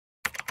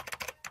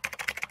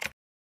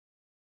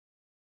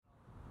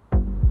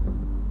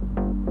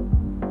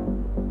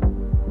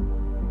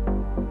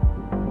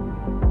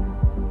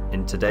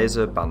today's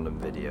Urbandoned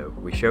video,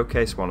 we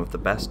showcase one of the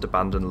best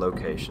abandoned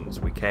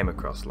locations we came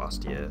across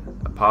last year,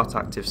 a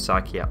part-active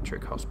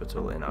psychiatric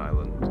hospital in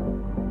Ireland.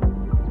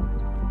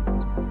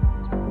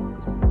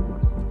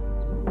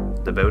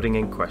 The building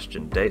in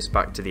question dates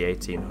back to the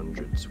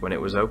 1800s, when it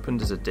was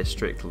opened as a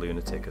district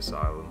lunatic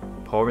asylum.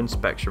 Poor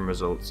inspection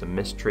results and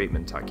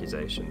mistreatment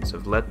accusations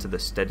have led to the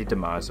steady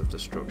demise of the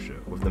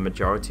structure, with the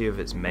majority of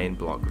its main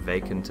block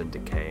vacant and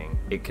decaying.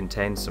 It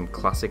contains some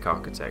classic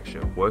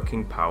architecture,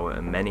 working power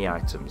and many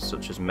items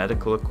such as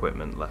medical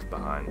equipment left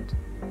behind.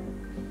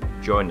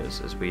 Join us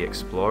as we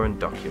explore and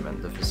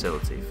document the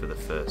facility for the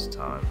first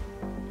time.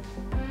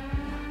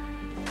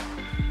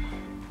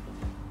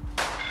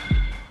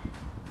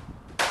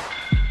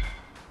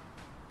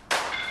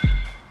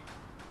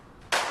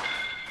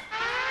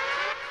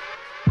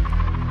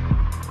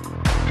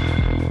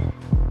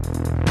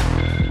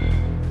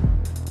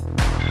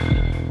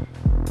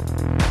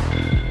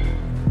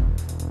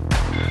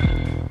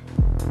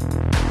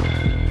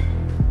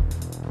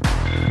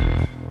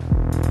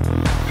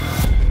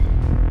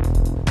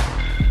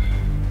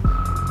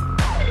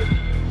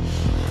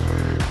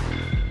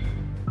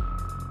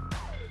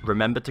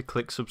 Remember to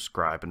click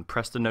subscribe and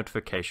press the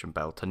notification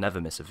bell to never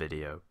miss a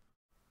video.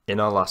 In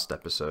our last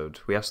episode,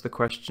 we asked the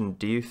question,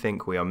 do you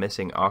think we are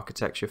missing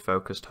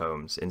architecture-focused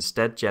homes,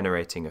 instead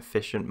generating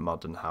efficient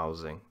modern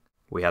housing?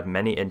 We had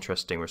many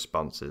interesting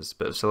responses,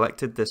 but have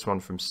selected this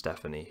one from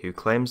Stephanie, who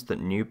claims that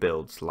new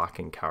builds lack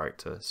in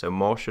character, so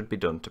more should be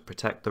done to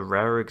protect the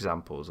rarer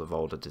examples of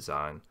older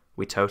design.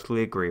 We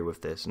totally agree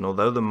with this, and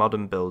although the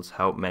modern builds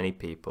help many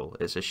people,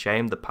 it's a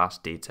shame the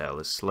past detail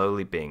is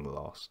slowly being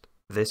lost.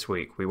 This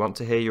week, we want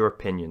to hear your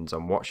opinions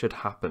on what should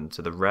happen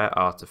to the rare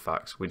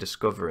artifacts we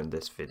discover in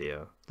this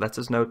video. Let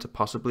us know to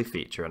possibly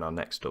feature in our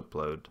next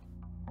upload.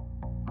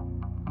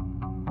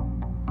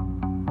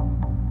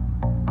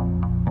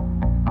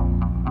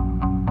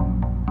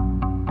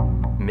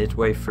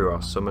 Midway through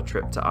our summer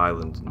trip to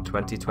Ireland in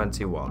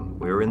 2021,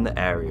 we were in the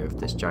area of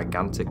this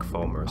gigantic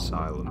former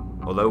asylum.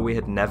 Although we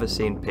had never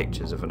seen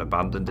pictures of an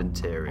abandoned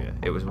interior,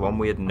 it was one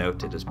we had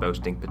noted as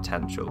boasting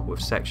potential, with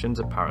sections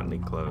apparently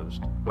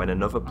closed. When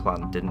another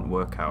plan didn't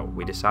work out,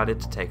 we decided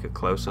to take a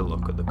closer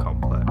look at the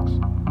complex.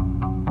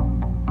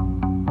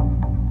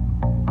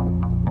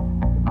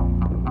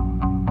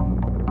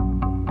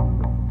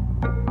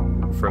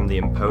 From the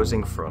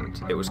imposing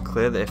front, it was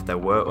clear that if there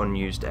were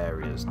unused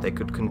areas, they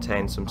could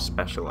contain some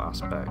special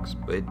aspects,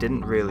 but it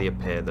didn't really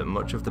appear that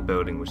much of the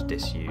building was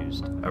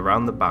disused.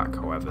 Around the back,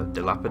 however,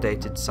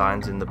 dilapidated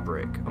signs in the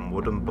brick and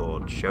wooden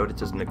boards showed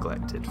it as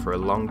neglected for a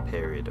long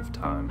period of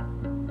time.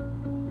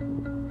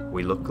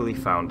 We luckily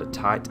found a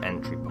tight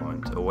entry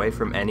point, away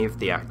from any of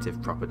the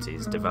active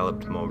properties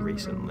developed more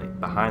recently,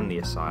 behind the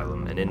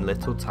asylum, and in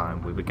little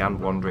time we began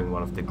wondering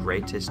one of the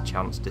greatest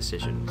chance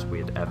decisions we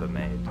had ever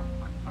made.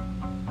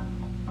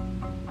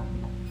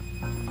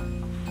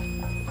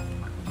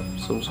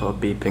 Some sort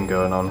of beeping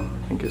going on.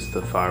 I think it's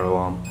the fire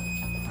alarm.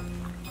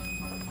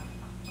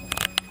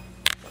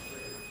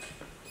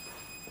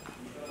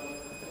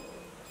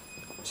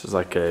 This is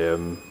like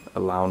a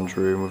lounge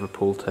room with a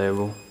pool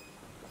table.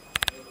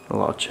 A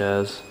lot of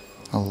chairs.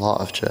 A lot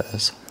of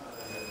chairs.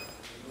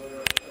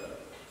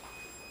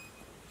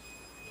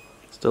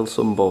 Still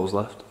some bowls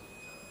left.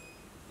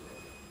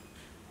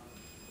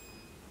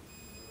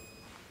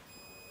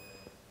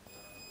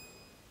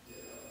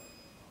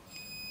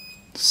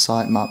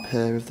 Site map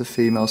here of the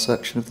female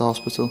section of the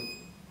hospital.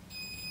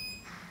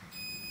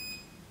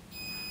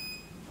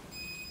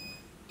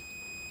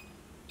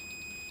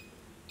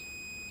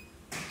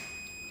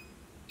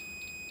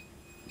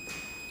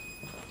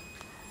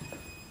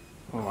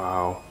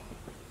 Wow,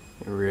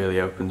 it really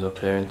opens up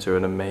here into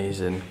an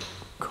amazing,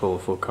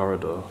 colourful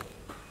corridor.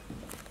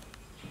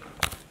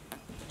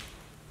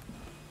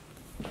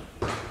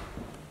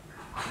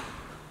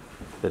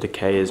 The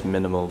decay is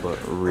minimal but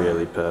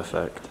really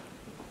perfect.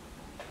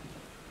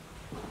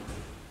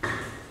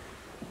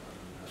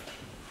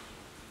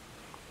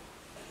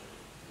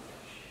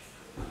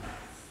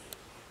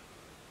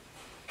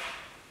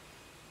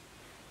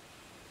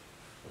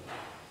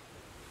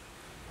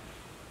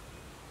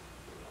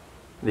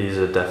 These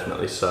are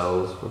definitely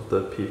cells with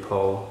the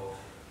peephole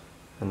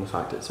and the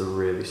fact it's a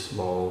really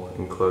small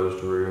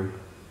enclosed room.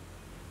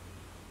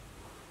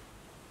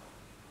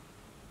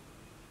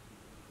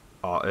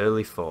 Our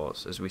early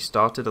thoughts as we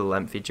started a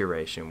lengthy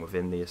duration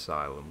within the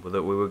asylum were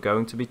that we were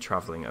going to be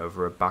travelling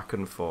over a back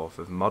and forth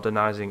of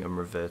modernising and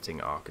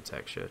reverting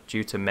architecture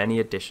due to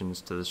many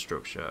additions to the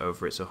structure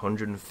over its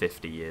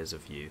 150 years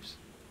of use.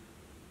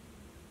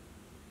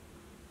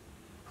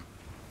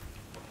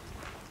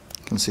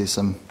 You can see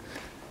some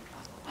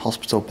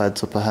hospital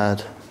beds up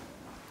ahead.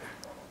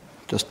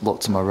 Just look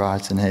to my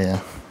right in here.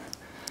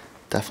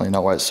 Definitely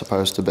not where it's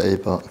supposed to be,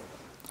 but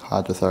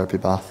hydrotherapy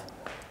bath.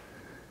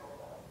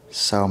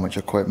 So much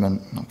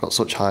equipment. I've got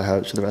such high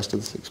hopes for the rest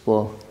of this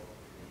explore.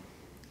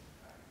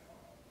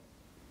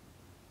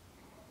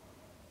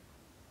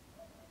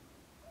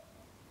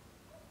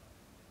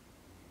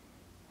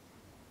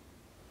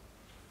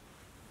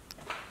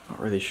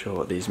 really sure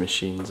what these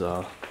machines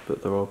are,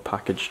 but they're all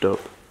packaged up,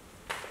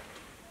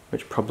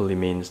 which probably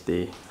means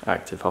the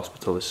active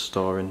hospital is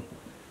storing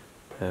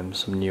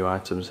some new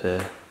items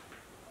here,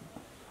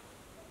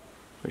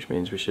 which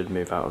means we should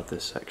move out of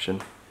this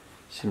section.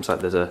 Seems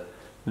like there's a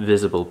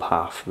visible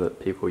path that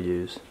people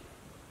use,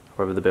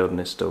 however the building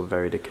is still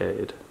very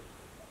decayed.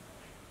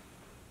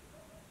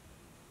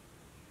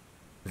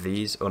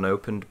 These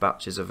unopened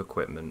batches of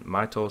equipment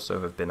might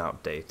also have been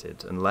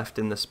outdated and left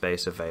in the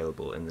space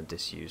available in the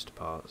disused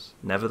parts.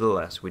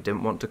 Nevertheless, we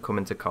didn't want to come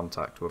into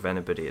contact with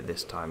anybody at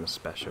this time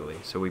especially,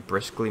 so we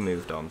briskly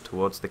moved on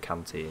towards the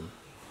canteen.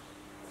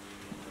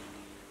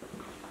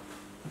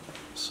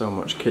 So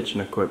much kitchen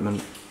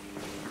equipment.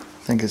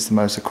 I think it's the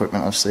most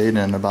equipment I've seen in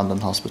an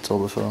abandoned hospital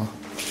before.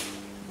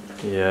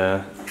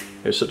 Yeah,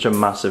 it was such a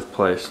massive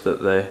place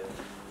that they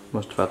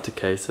must have had to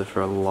cater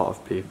for a lot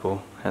of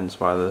people, hence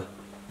why the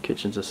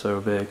kitchens are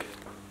so big.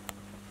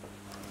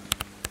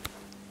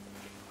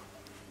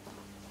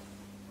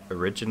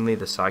 Originally,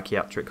 the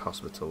psychiatric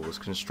hospital was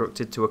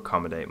constructed to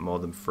accommodate more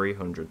than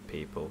 300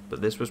 people,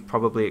 but this was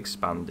probably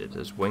expanded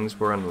as wings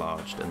were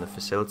enlarged and the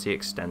facility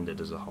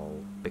extended as a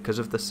whole. Because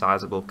of the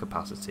sizable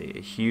capacity,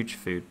 a huge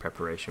food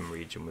preparation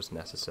region was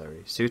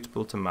necessary,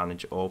 suitable to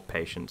manage all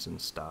patients and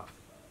staff.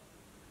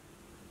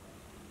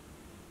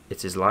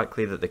 It is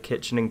likely that the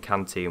kitchen and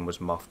canteen was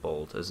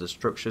mothballed as the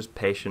structure's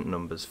patient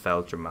numbers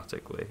fell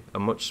dramatically. A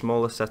much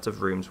smaller set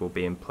of rooms will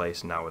be in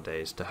place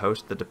nowadays to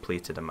host the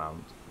depleted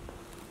amount.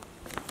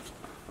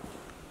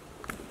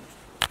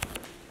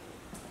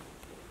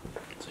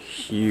 It's a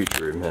huge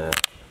room here.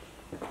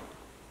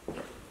 It's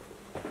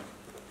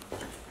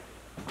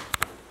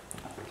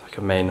like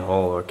a main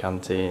hall or a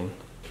canteen.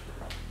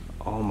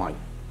 Oh my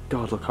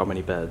god, look how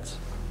many beds.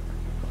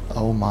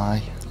 Oh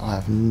my, I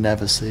have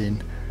never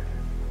seen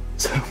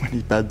so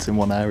many beds in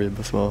one area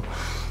before.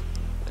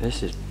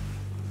 This is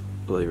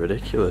bloody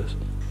ridiculous.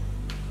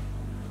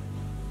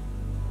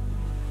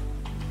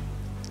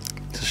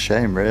 It's a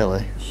shame,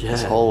 really. Yeah.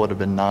 This hall would have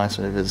been nice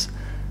if it was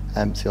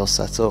empty or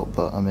set up,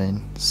 but I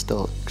mean,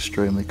 still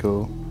extremely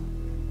cool.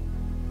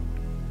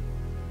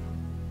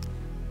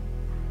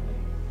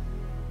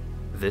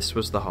 This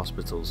was the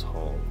hospital's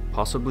hall,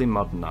 possibly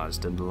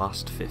modernised in the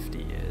last 50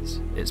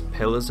 years. Its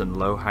pillars and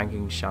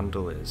low-hanging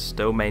chandeliers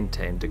still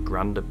maintained a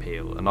grand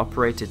appeal and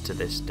operated to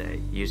this day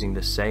using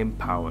the same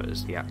power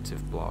as the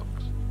active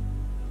blocks.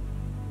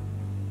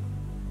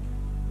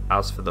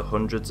 As for the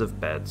hundreds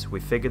of beds, we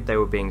figured they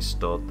were being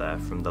stored there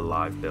from the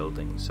live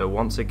building, so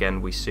once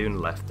again we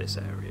soon left this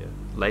area.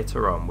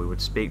 Later on we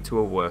would speak to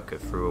a worker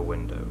through a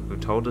window who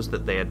told us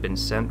that they had been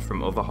sent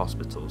from other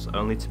hospitals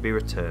only to be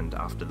returned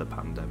after the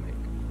pandemic.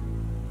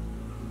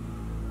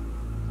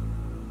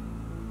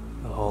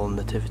 The whole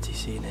nativity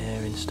scene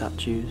here in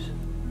statues.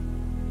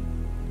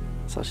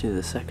 It's actually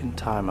the second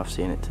time I've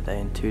seen it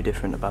today in two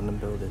different abandoned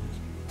buildings.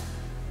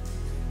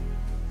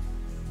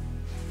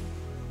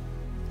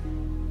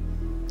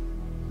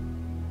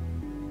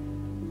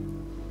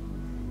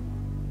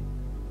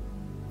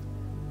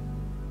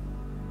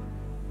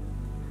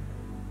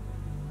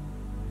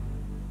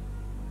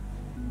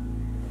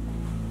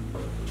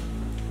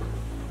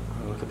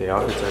 Oh, look at the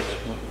architecture.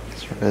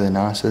 It's really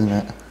nice, isn't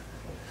it?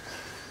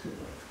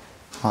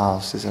 Wow,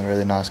 this is a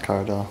really nice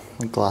corridor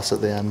with glass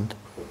at the end.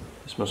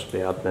 This must be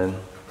admin.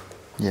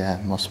 Yeah,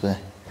 it must be.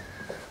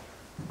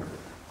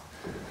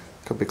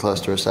 Could be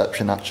close to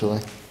reception, actually.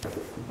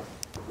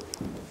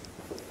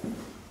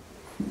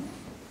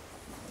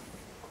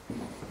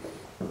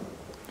 In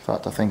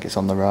fact, I think it's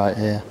on the right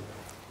here.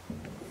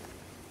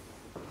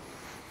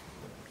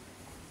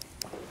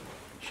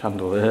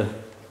 Chandelier.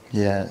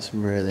 Yeah, it's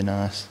really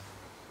nice.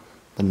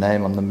 The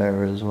name on the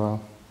mirror as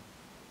well.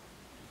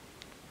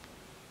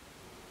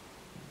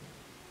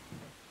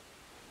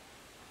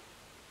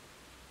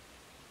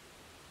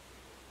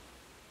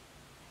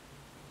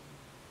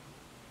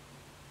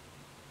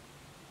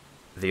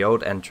 The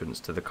old entrance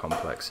to the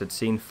complex had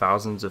seen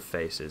thousands of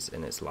faces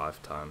in its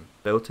lifetime.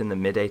 Built in the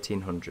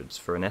mid-1800s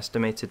for an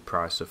estimated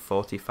price of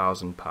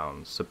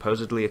 £40,000,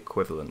 supposedly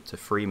equivalent to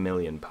 £3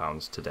 million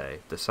today,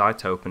 the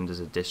site opened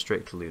as a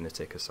district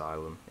lunatic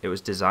asylum. It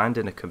was designed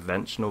in a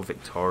conventional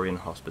Victorian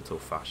hospital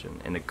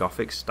fashion, in a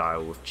Gothic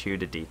style with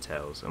Tudor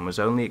details, and was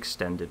only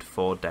extended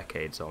 4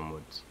 decades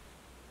onwards.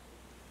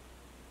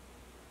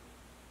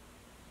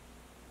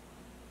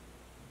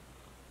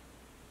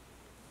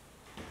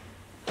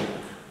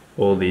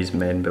 All these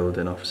main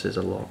building offices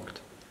are locked,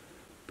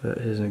 but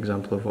here's an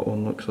example of what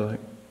one looks like.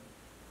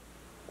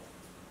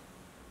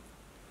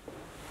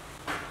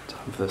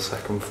 Time for the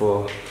second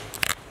floor.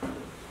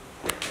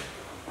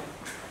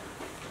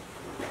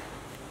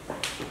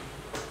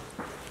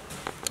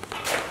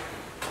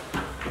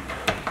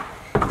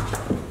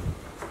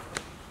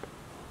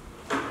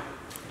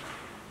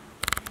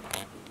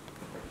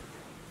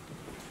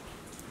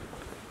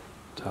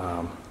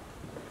 Damn.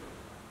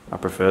 I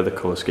prefer the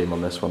colour scheme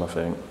on this one, I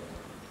think.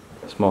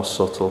 It's more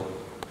subtle.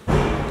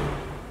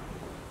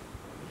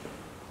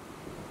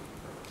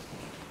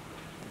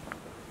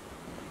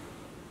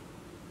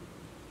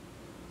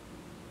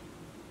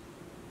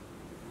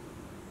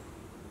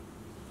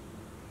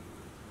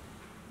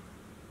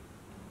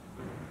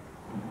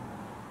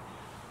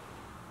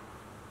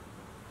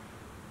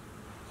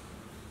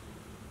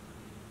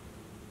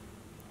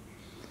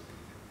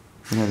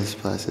 You know, this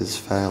place is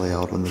fairly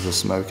old when there's a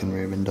smoking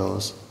room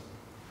indoors.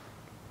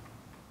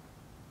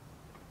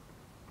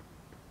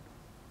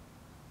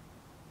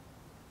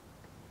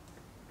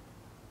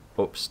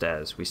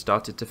 Upstairs, we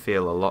started to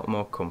feel a lot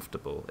more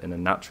comfortable in a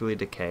naturally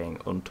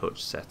decaying,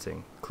 untouched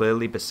setting.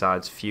 Clearly,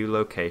 besides few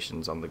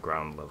locations on the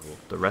ground level,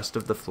 the rest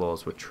of the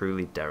floors were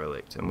truly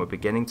derelict and were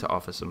beginning to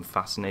offer some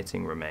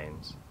fascinating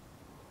remains.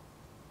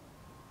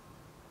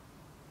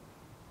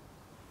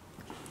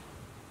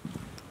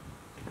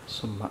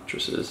 Some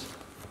mattresses.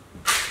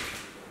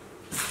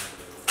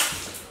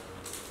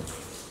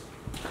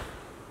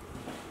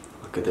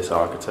 Look at this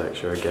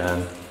architecture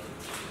again.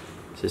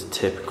 This is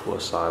typical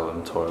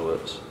Asylum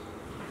toilets.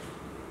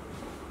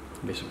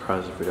 I'd be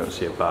surprised if we don't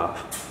see a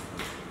bath.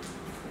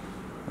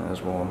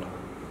 There's one.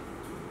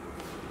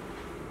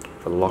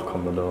 The lock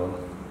on the door.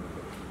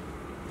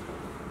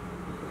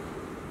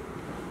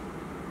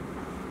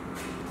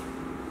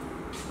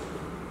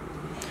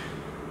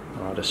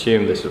 I'd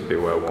assume this would be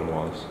where one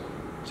was.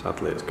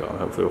 Sadly it's gone.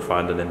 Hopefully we'll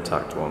find an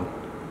intact one.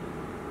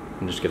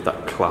 And just give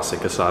that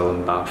classic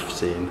Asylum bath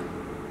scene.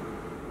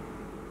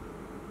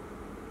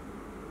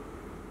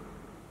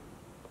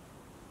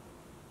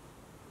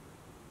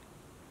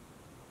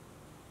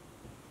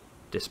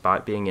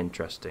 Despite being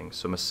interesting,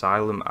 some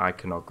Asylum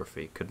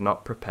iconography could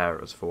not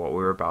prepare us for what we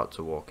were about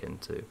to walk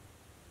into.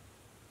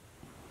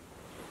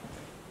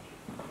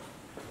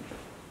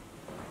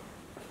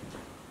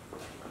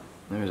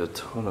 There's a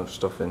ton of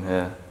stuff in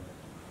here.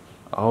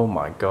 Oh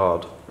my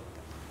god.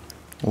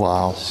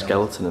 Wow.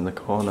 Skeleton in the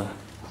corner.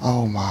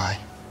 Oh my.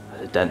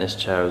 There's a dentist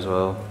chair as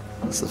well.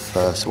 That's the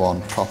first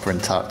one, proper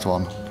intact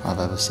one I've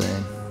ever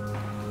seen.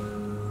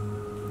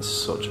 It's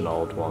such an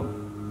old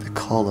one. The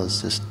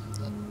colour's just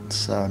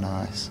so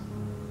nice.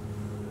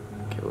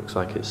 It looks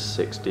like it's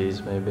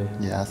 60s maybe.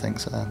 Yeah, I think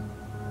so. I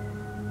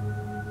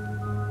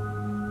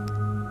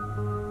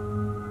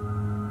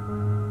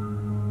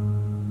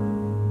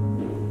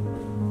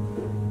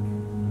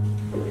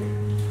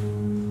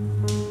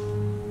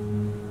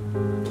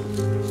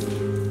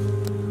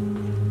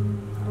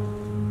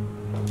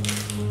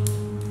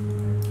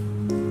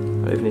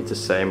don't even need to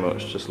say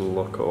much, just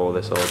look at all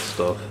this old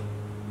stuff.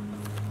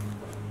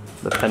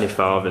 The penny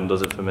farthing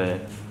does it for me.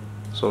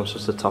 So much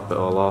just to top it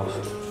all off.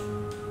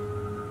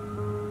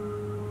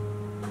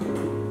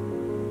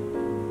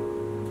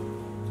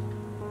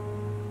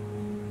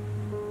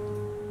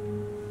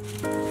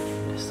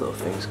 This little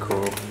thing's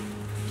cool. It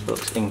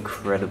looks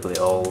incredibly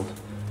old.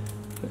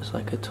 It's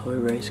like a toy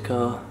race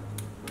car.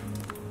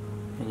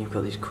 And you've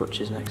got these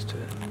crutches next to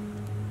it.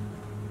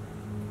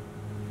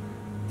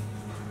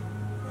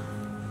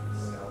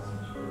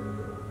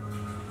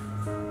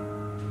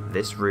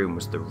 This room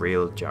was the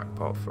real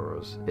jackpot for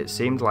us. It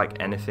seemed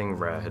like anything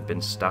rare had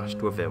been stashed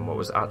within what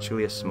was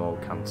actually a small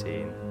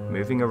canteen.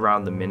 Moving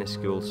around the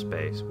minuscule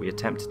space, we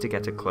attempted to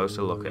get a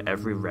closer look at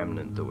every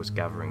remnant that was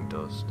gathering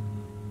dust.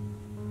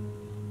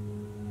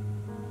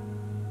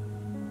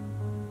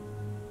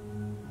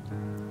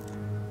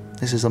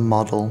 This is a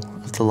model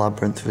of the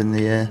labyrinth within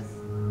the ear.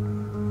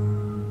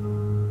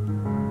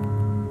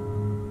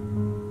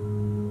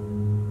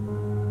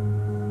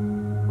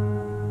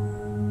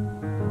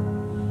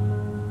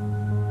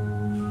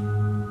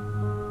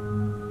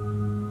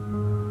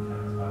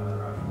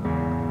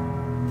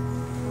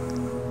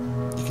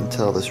 You can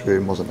tell this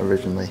room wasn't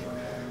originally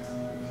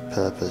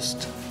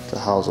purposed to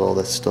house all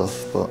this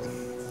stuff, but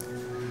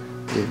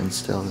even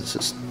still, there's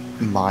just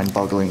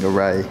mind-boggling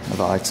array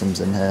of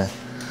items in here.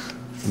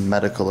 From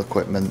medical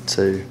equipment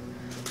to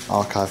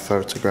archive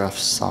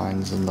photographs,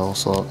 signs and all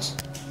sorts.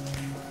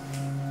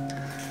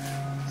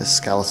 This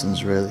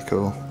skeleton's really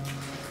cool.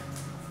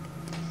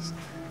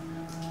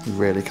 You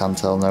really can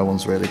tell no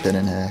one's really been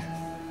in here,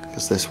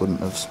 because this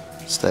wouldn't have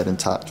stayed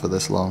intact for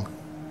this long.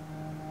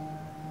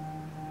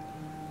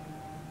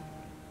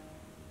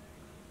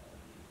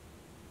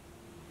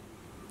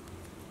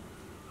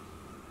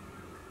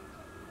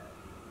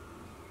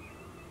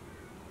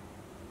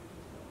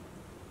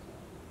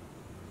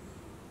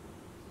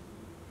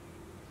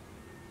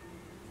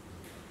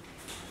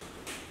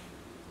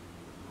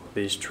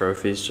 These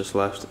trophies just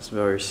left, it's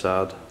very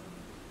sad,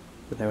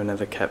 but they were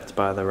never kept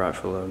by their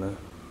rightful owner.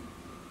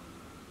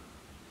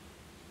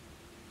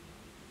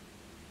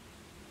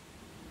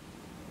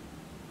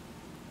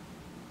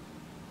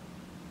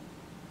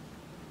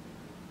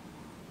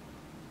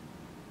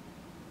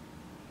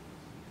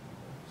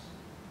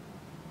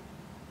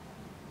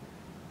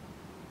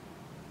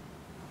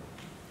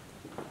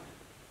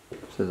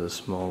 This is a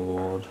small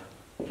ward.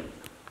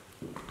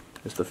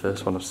 It's the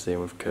first one I've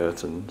seen with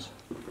curtains.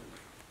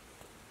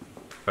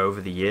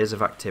 Over the years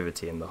of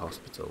activity in the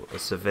hospital, a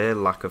severe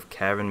lack of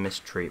care and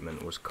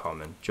mistreatment was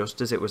common, just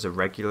as it was a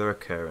regular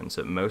occurrence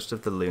at most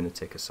of the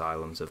lunatic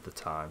asylums of the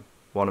time.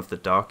 One of the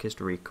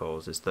darkest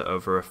recalls is that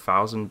over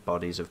 1,000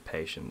 bodies of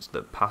patients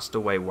that passed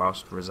away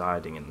whilst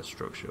residing in the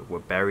structure were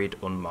buried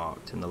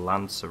unmarked in the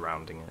land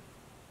surrounding it.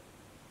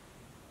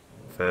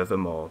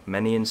 Furthermore,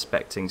 many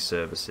inspecting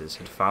services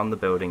had found the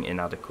building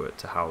inadequate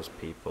to house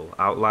people,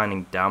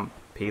 outlining damp,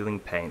 peeling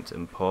paint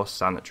and poor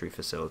sanitary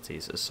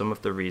facilities as some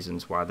of the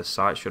reasons why the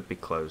site should be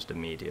closed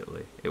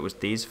immediately. It was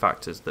these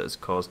factors that has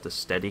caused the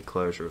steady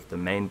closure of the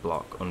main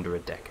block under a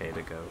decade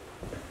ago.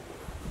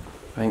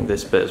 I think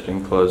this bit has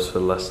been closed for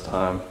less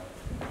time.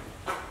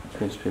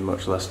 Seems to be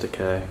much less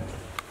decay.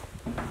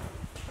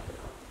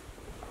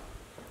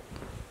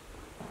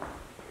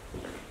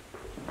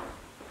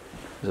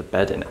 There's a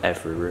bed in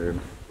every room.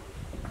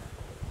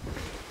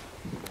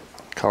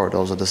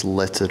 Corridors are just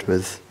littered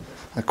with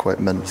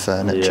equipment,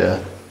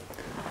 furniture.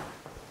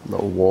 Yeah.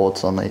 Little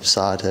wards on each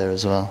side here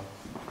as well.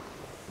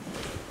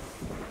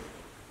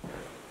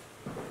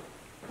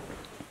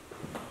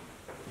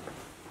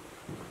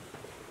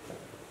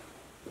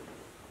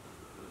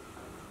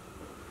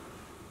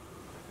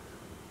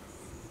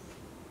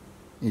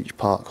 Each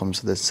part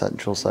comes to this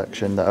central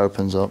section that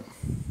opens up.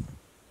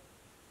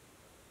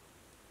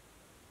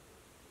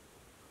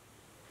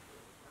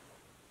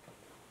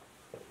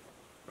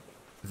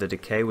 The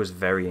decay was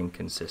very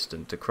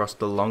inconsistent across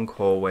the long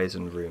hallways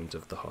and rooms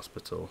of the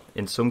hospital.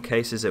 In some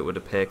cases it would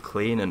appear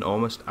clean and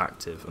almost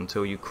active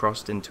until you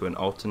crossed into an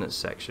alternate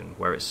section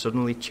where it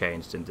suddenly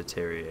changed in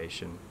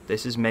deterioration.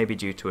 This is maybe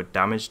due to a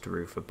damaged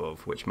roof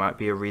above, which might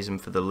be a reason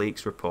for the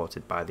leaks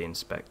reported by the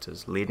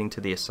inspectors, leading to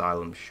the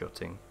asylum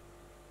shutting.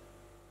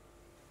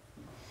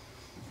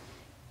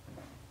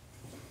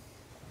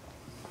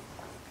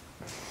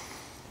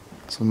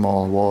 Some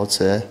more wards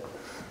here.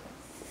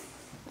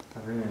 I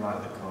really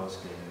like the colour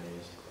scheme in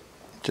these.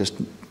 Just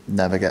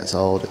never gets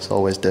old, it's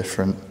always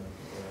different.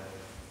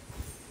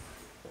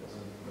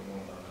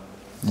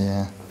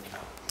 Yeah.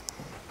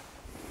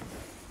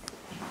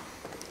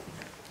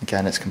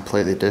 Again, it's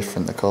completely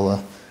different, the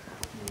colour.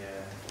 Yeah.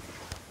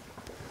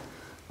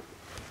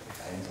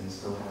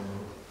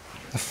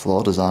 The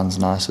floor design's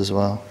nice as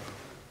well.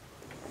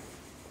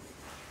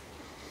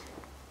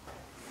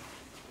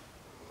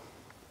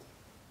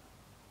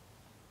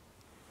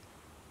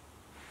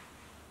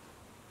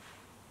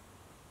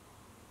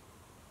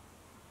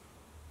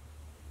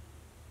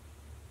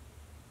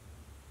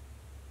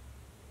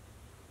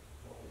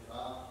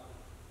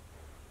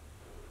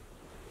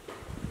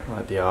 I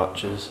like the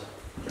arches.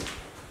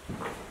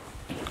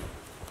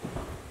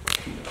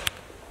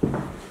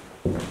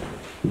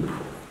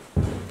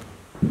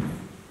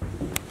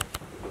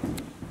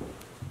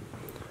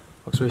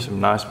 Looks like some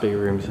nice big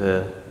rooms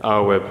here.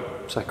 Oh,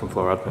 we're second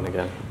floor admin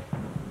again.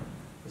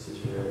 This is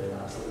really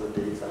nice, little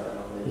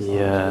detail on these.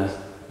 Yeah. Arches.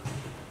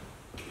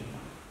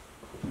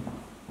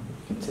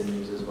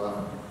 Continues as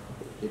well,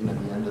 even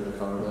at the end of the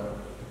corridor.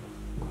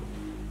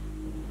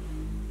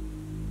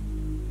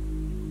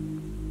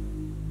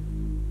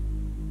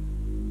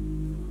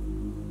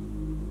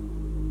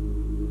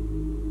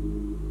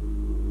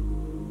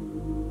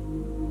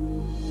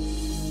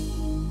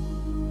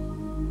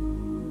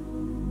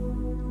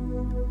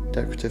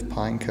 Decorative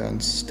pine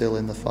cones still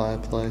in the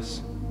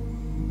fireplace.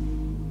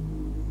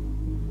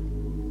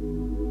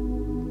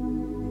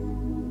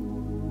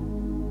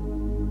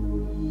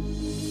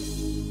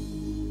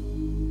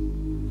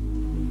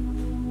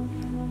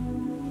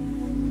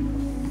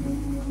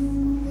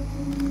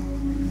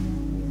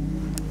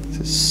 This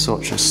is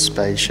such a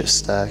spacious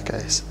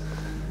staircase.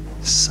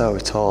 It's so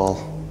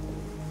tall.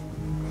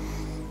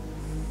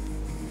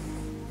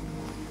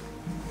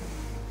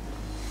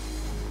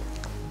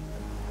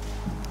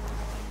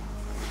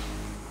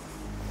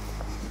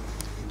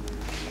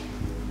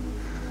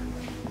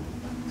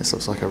 This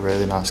looks like a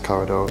really nice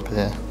corridor up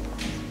here.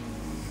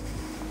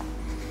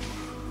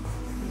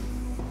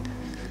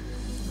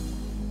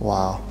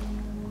 Wow.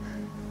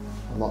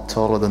 A lot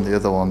taller than the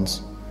other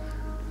ones,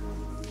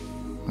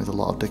 with a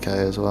lot of decay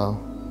as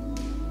well.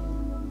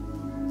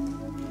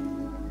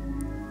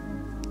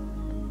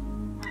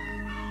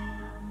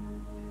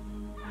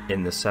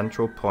 In the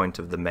central point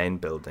of the main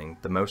building,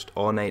 the most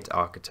ornate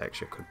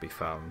architecture could be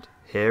found.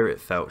 Here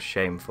it felt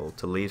shameful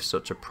to leave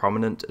such a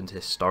prominent and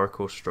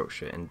historical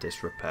structure in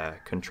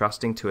disrepair,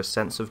 contrasting to a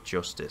sense of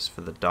justice for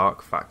the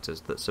dark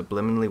factors that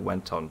subliminally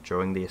went on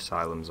during the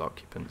asylum's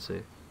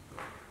occupancy.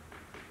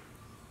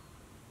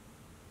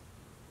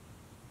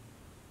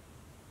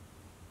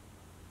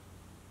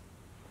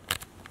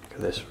 Look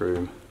at this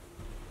room.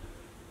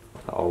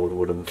 That old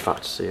wooden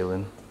thatch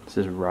ceiling. This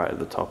is right at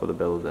the top of the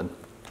building.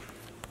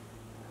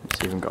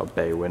 It's even got a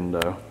bay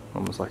window,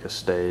 almost like a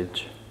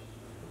stage.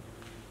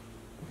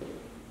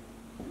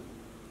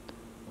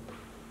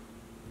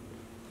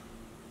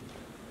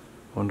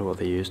 Wonder what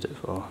they used it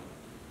for.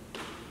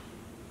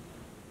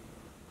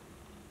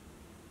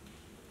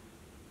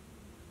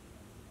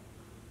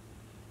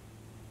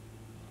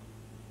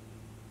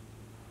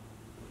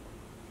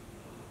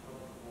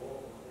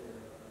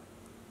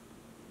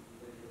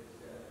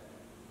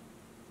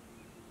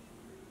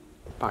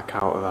 Back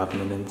out of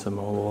admin into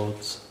more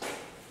wards.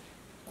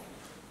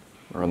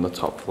 We're on the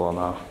top floor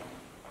now.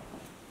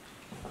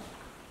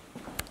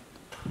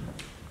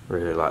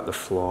 Really like the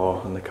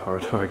floor and the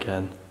corridor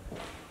again.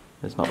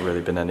 There's not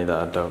really been any that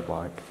I don't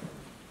like.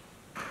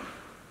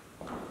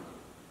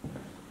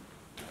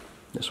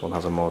 This one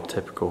has a more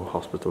typical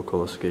hospital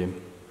colour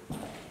scheme.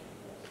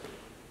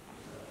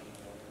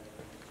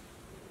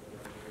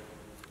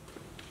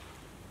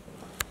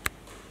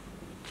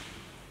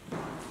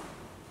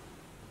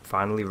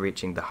 Finally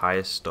reaching the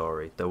highest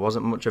story, there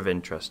wasn't much of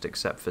interest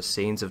except for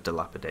scenes of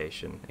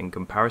dilapidation, in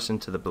comparison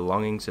to the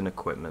belongings and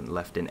equipment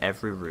left in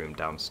every room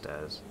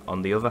downstairs.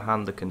 On the other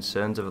hand, the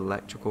concerns of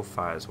electrical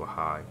fires were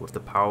high, with the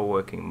power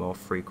working more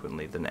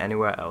frequently than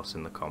anywhere else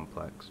in the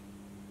complex.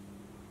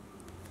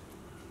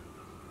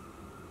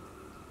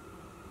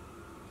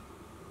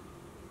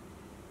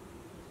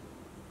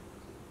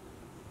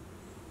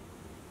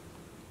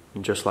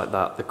 And just like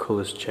that, the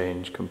colours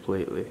change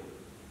completely.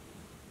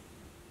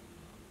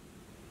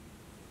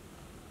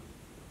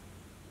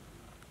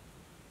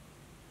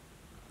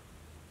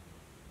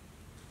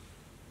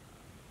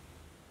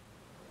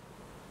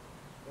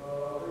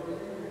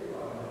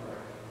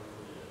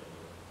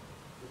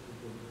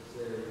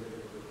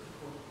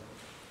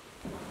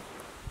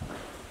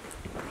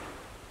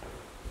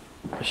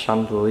 A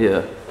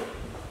chandelier.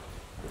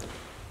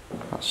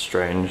 That's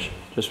strange,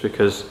 just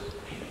because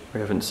we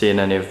haven't seen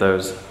any of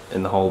those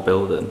in the whole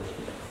building.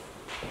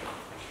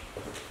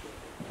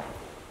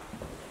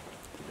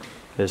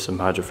 Here's some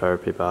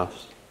hydrotherapy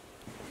baths.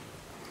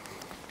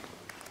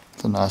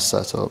 It's a nice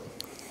setup.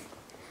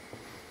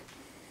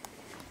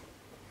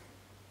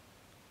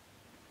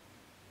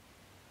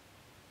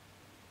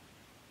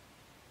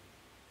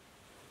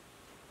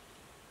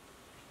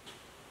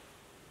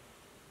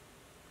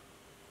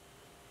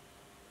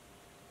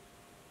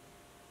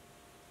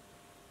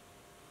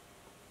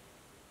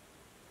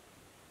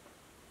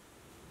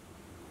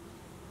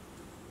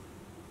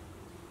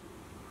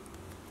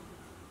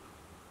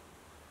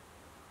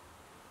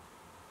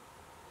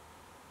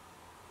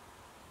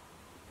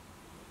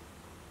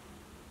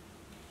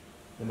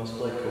 They must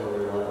play colour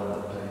roulette when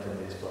they're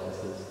painting these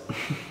places.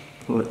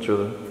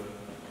 Literally.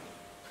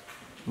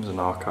 There's an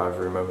archive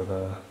room over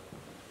there.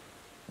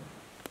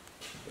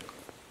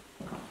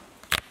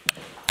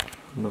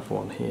 Another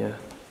one here.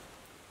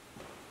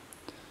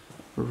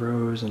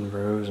 Rows and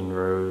rows and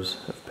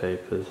rows of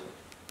papers.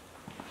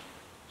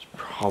 It's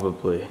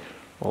probably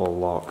all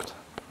locked.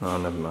 Oh,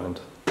 never mind.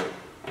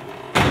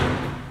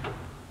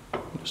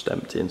 Just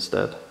empty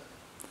instead.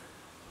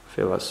 I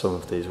feel like some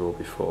of these will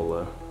be full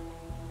though.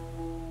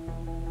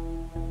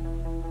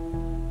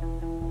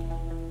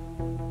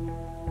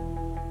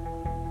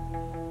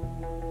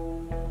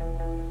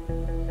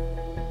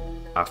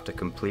 After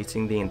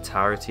completing the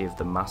entirety of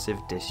the massive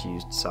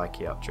disused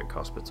psychiatric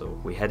hospital,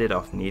 we headed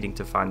off needing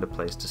to find a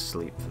place to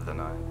sleep for the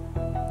night.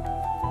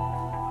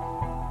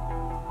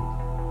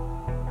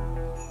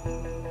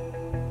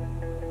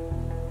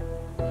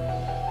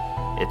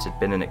 It had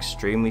been an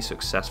extremely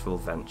successful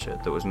venture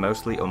that was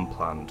mostly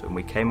unplanned, and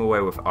we came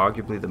away with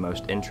arguably the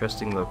most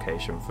interesting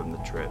location from the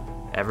trip.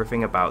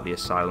 Everything about the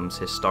asylum's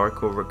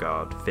historical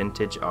regard,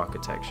 vintage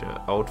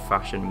architecture,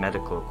 old-fashioned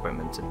medical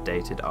equipment and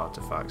dated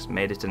artifacts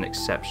made it an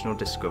exceptional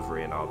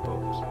discovery in our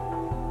books.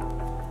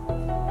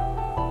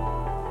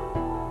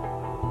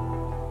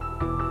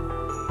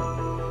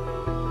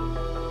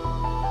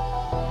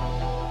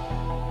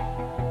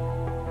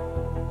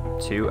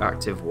 Two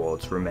active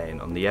wards remain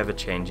on the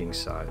ever-changing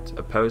site,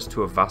 opposed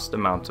to a vast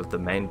amount of the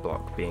main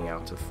block being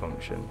out of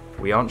function.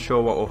 We aren't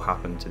sure what will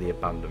happen to the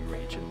abandoned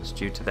regions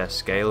due to their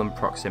scale and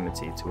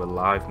proximity to a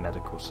live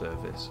medical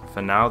service.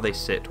 For now they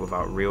sit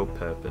without real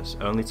purpose,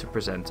 only to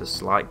present a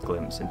slight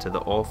glimpse into the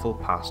awful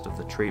past of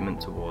the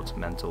treatment towards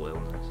mental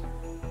illness.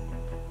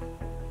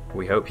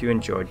 We hope you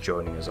enjoyed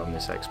joining us on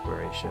this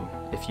exploration.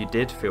 If you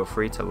did, feel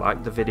free to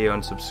like the video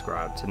and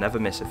subscribe to never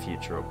miss a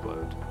future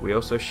upload. We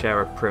also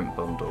share a print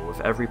bundle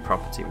with every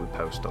property we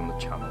post on the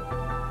channel.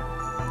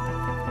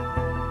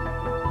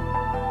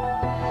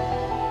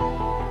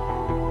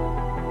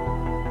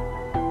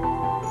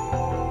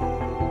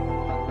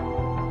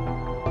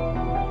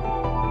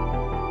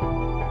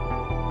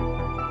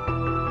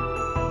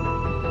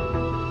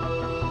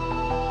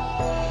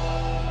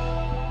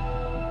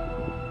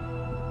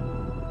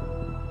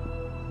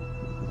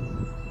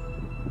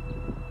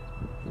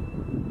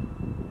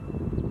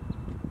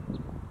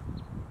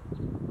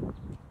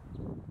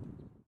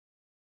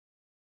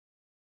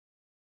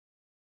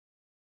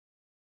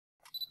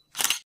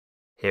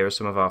 Here are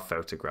some of our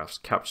photographs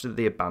captured at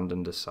the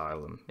abandoned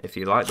asylum. If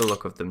you like the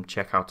look of them,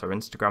 check out our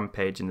Instagram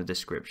page in the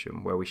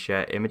description where we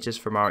share images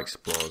from our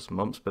explores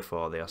months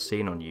before they are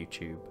seen on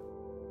YouTube.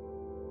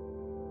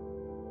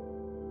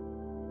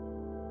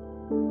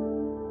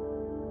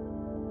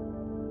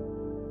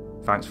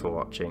 Thanks for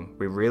watching.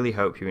 We really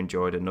hope you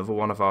enjoyed another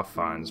one of our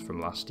finds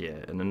from last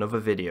year and another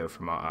video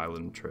from our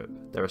island trip.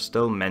 There are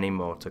still many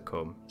more to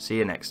come. See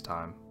you next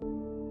time.